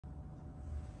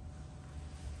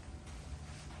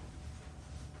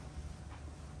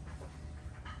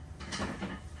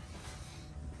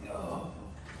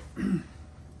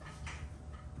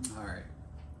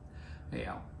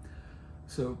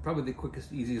So probably the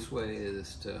quickest, easiest way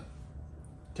is to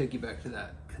take you back to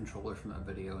that controller from that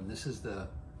video, and this is the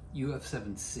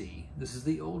UF-7C. This is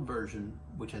the old version,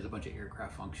 which has a bunch of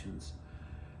aircraft functions.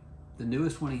 The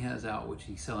newest one he has out, which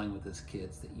he's selling with his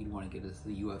kids that you'd want to get, is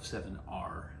the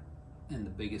UF-7R. And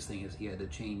the biggest thing is he had to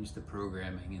change the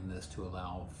programming in this to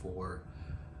allow for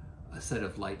a set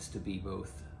of lights to be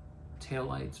both tail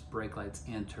lights, brake lights,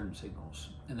 and turn signals.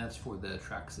 And that's for the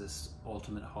Traxxas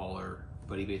Ultimate Hauler,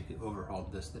 but he basically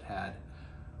overhauled this that had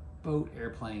boat,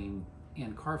 airplane,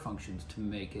 and car functions to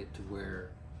make it to where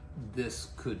this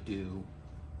could do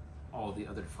all the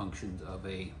other functions of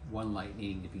a one light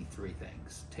needing to be three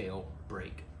things: tail,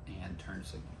 brake, and turn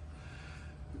signal.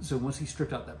 So once he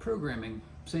stripped out that programming,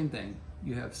 same thing,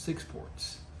 you have 6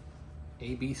 ports: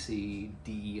 A, B, C,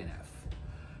 D, E, and F.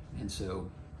 And so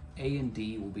A and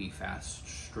D will be fast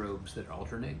strobes that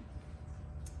alternate.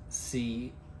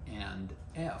 C and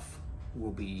F will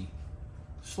be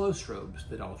slow strobes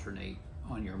that alternate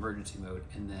on your emergency mode.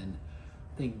 And then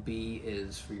I think B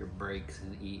is for your brakes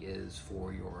and E is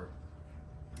for your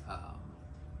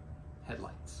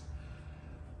headlights.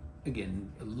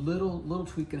 Again, a little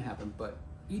tweak can happen, but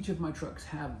each of my trucks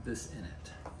have this in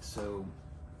it. So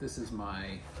this is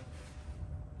my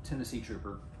Tennessee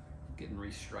Trooper getting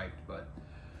restriped, but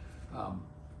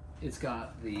it's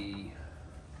got the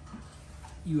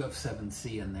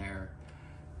UF-7C in there,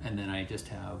 and then I just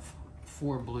have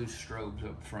 4 blue strobes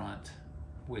up front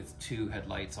with 2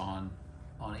 headlights on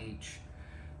each,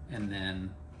 and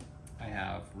then I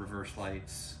have reverse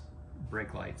lights,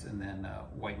 brake lights, and then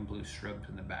white and blue strobes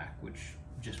in the back, which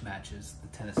just matches the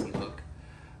Tennessee look.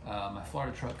 My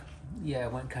Florida truck, yeah,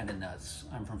 it went kind of nuts.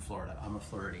 I'm from Florida. I'm a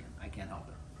Floridian. I can't help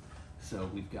it. So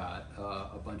we've got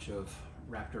a bunch of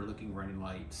Raptor-looking running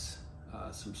lights,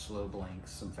 some slow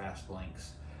blinks, some fast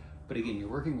blinks. But again, you're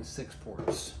working with 6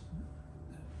 ports.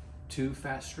 2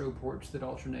 fast strobe ports that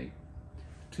alternate,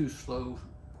 2 slow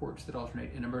ports that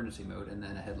alternate in emergency mode, and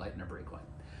then a headlight and a brake light.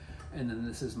 And then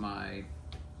this is my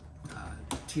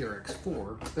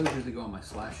TRX4. Those usually go on my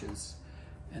slashes.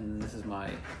 And this is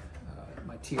my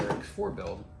my TRX4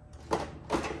 build.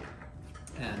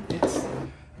 And it's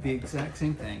the exact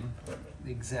same thing,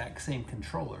 the exact same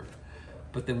controller.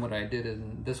 But then what I did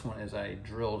in this one is I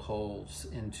drilled holes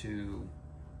into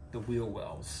the wheel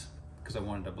wells because I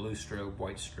wanted a blue strobe,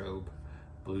 white strobe,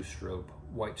 blue strobe,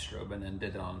 white strobe, and then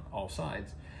did it on all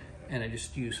sides. And I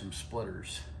just used some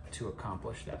splitters to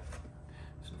accomplish that.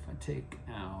 So if I take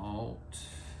out,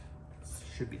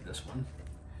 should be this one,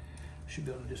 should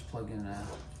be able to just plug in a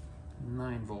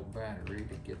 9-volt battery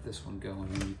to get this one going.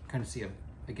 And you kind of see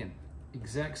again,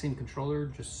 exact same controller,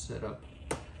 just set up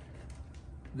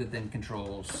that then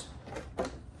controls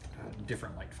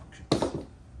different light functions.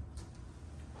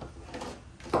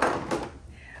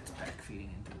 Yeah, it's back feeding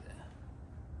into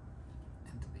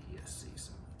the ESC,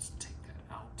 so let's take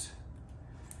that out.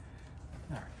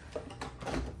 All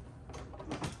right.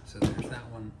 So there's that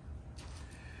one.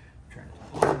 I'm trying to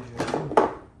plunge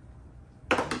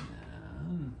it.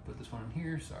 And put this one in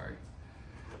here. Sorry.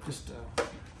 Just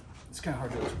it's kind of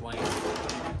hard to explain.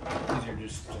 Easier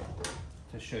just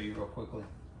to show you real quickly.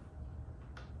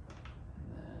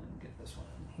 And then get this one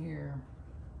in here.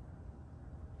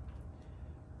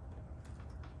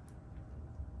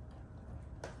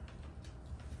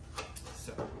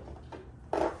 So,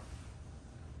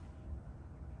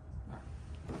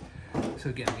 so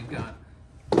again, we've got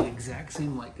the exact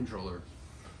same light controller,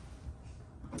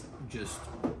 just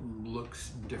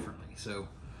looks differently. So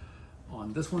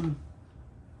on this one,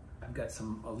 I've got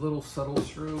a little subtle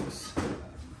strobes. I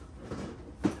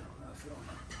don't know if it'll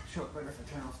show it better if I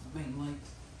turn off the main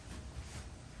lights.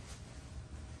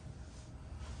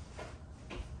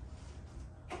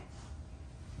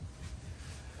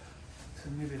 So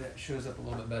maybe that shows up a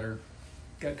little bit better.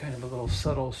 Got kind of a little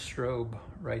subtle strobe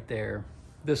right there.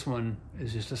 This one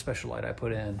is just a special light I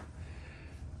put in.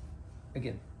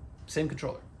 Again, same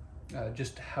controller.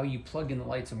 Just how you plug in the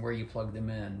lights and where you plug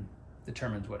them in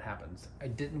determines what happens. I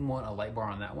didn't want a light bar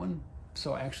on that one,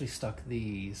 so I actually stuck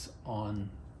these on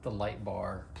the light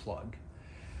bar plug.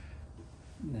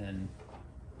 And then,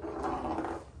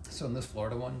 so in this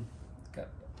Florida one, got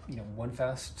one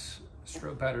fast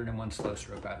strobe pattern and one slow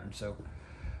strobe pattern. So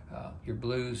your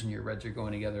blues and your reds are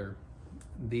going together.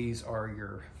 These are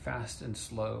your fast and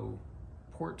slow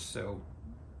ports, so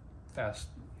fast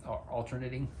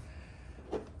alternating.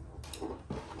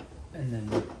 And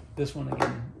then this one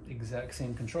again, exact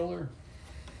same controller.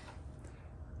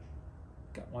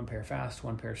 Got 1 pair fast,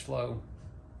 1 pair slow.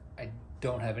 I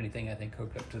don't have anything, I think,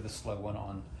 hooked up to the slow one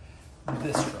on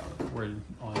this truck, where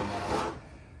on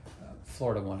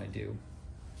Florida one I do.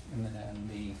 And then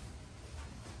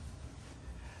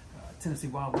Tennessee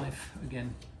Wildlife,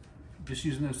 again, just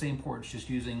using those same ports, just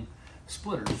using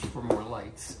splitters for more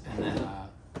lights, and then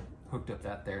hooked up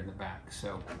that there in the back.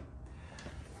 So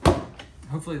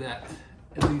hopefully that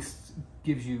at least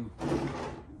gives you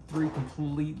 3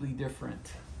 completely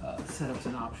different setups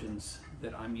and options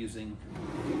that I'm using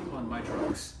on my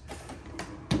trucks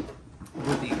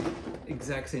with the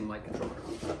exact same light controller.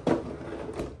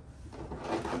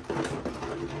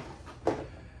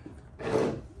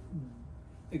 And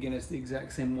again, it's the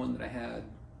exact same one that I had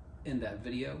in that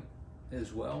video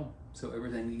as well. So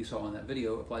everything that you saw in that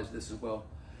video applies to this as well,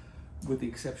 with the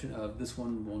exception of this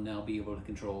one will now be able to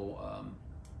control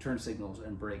turn signals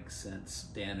and brakes, since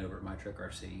Dan over at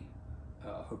MyTrickRC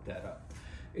hooked that up.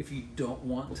 If you don't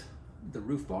want the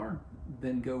roof bar,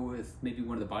 then go with maybe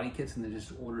one of the body kits and then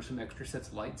just order some extra sets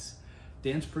of lights.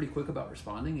 Dan's pretty quick about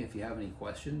responding. If you have any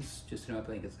questions, just I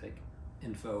think it's like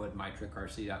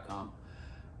info@mytrickrc.com.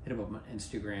 Hit him up on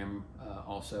Instagram.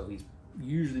 Also, he's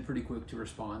usually pretty quick to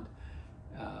respond.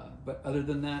 But other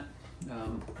than that,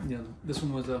 you know, this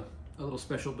one was a little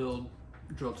special build.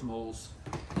 Drilled some holes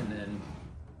and then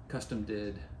custom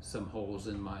did some holes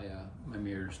in my my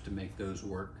mirrors to make those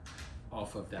work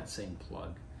off of that same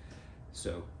plug.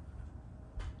 So,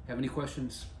 have any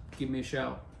questions? Give me a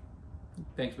shout.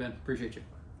 Thanks, man. Appreciate you.